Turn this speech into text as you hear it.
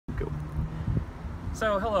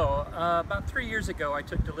So hello, about 3 years ago I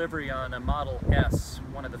took delivery on a Model S,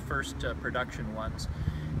 one of the first production ones,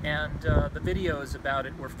 and the videos about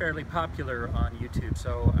it were fairly popular on YouTube,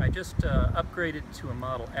 so I just upgraded to a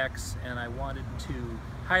Model X, and I wanted to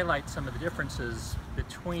highlight some of the differences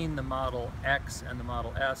between the Model X and the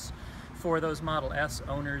Model S for those Model S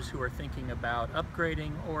owners who are thinking about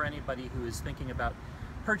upgrading, or anybody who is thinking about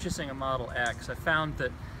purchasing a Model X. I found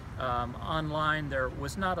that online there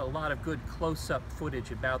was not a lot of good close-up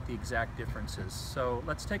footage about the exact differences. So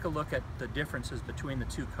let's take a look at the differences between the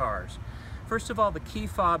two cars. First of all, the key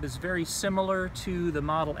fob is very similar to the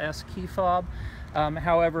Model S key fob.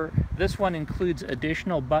 However, this one includes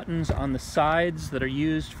additional buttons on the sides that are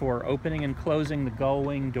used for opening and closing the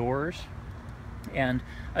gull-wing doors. And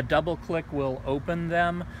a double click will open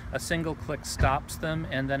them, a single click stops them,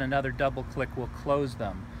 and then another double click will close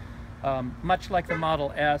them. Much like the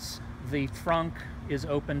Model S, the trunk is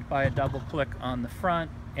opened by a double click on the front,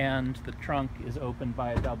 and the trunk is opened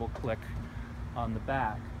by a double click on the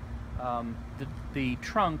back. The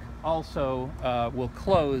trunk also will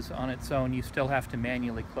close on its own. You still have to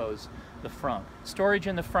manually close the front. Storage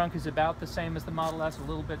in the front is about the same as the Model S, a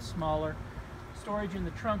little bit smaller. Storage in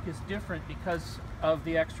the trunk is different because of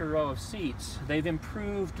the extra row of seats. They've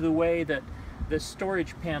improved the way that the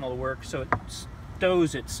storage panel works, so it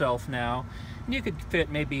stows itself now. And you could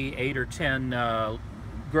fit maybe 8 or 10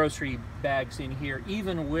 grocery bags in here,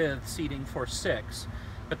 even with seating for 6.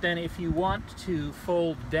 But then if you want to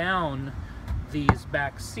fold down these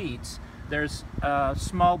back seats, there's a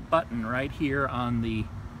small button right here on the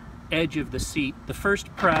edge of the seat. The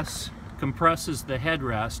first press compresses the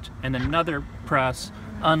headrest, and another press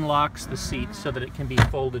unlocks the seat so that it can be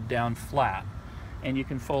folded down flat. And you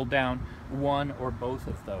can fold down one or both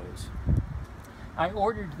of those. I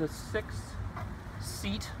ordered the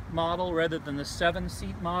 6-seat model rather than the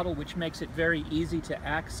 7-seat model, which makes it very easy to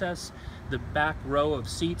access the back row of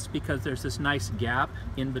seats because there's this nice gap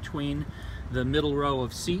in between the middle row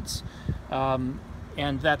of seats.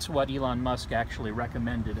 And that's what Elon Musk actually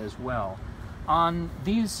recommended as well. On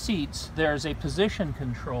these seats, there's a position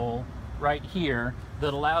control right here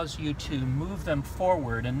that allows you to move them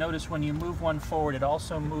forward. And notice when you move one forward, it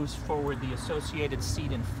also moves forward the associated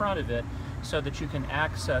seat in front of it so that you can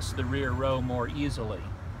access the rear row more easily.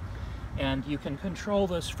 And you can control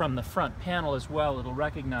this from the front panel as well. It'll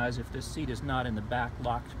recognize if this seat is not in the back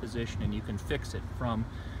locked position, and you can fix it from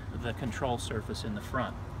the control surface in the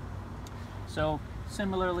front. So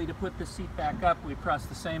similarly, to put the seat back up, we press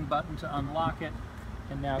the same button to unlock it,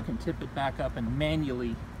 and now can tip it back up and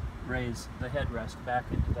manually raise the headrest back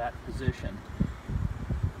into that position.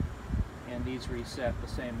 And these reset the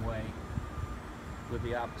same way with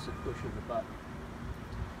the opposite push of the button.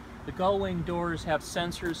 The gull-wing doors have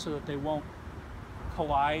sensors so that they won't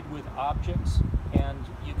collide with objects, and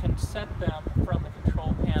you can set them from the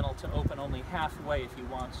control panel to open only halfway if you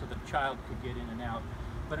want, so that a child could get in and out.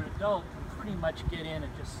 But an adult can pretty much get in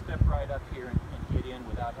and just step right up here and get in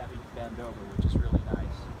without having to bend over, which is really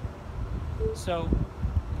nice. So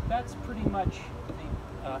that's pretty much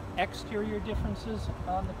the exterior differences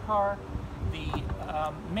on the car.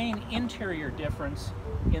 The main interior difference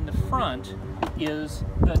in the front is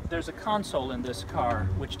that there's a console in this car,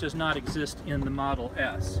 which does not exist in the Model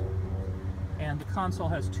S. And the console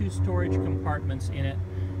has 2 storage compartments in it,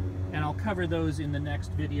 and I'll cover those in the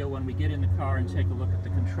next video when we get in the car and take a look at the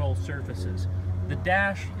control surfaces. The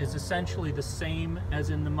dash is essentially the same as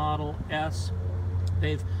in the Model S.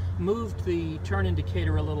 They've moved the turn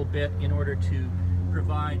indicator a little bit in order to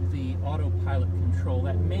provide the autopilot control.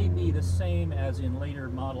 That may be the same as in later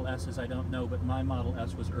Model S's, I don't know, but my Model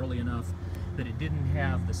S was early enough that it didn't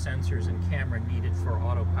have the sensors and camera needed for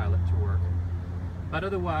autopilot to work. But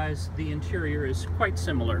otherwise, the interior is quite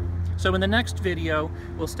similar. So in the next video,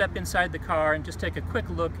 we'll step inside the car and just take a quick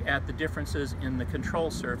look at the differences in the control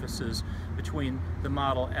surfaces between the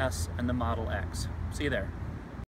Model S and the Model X. See you there.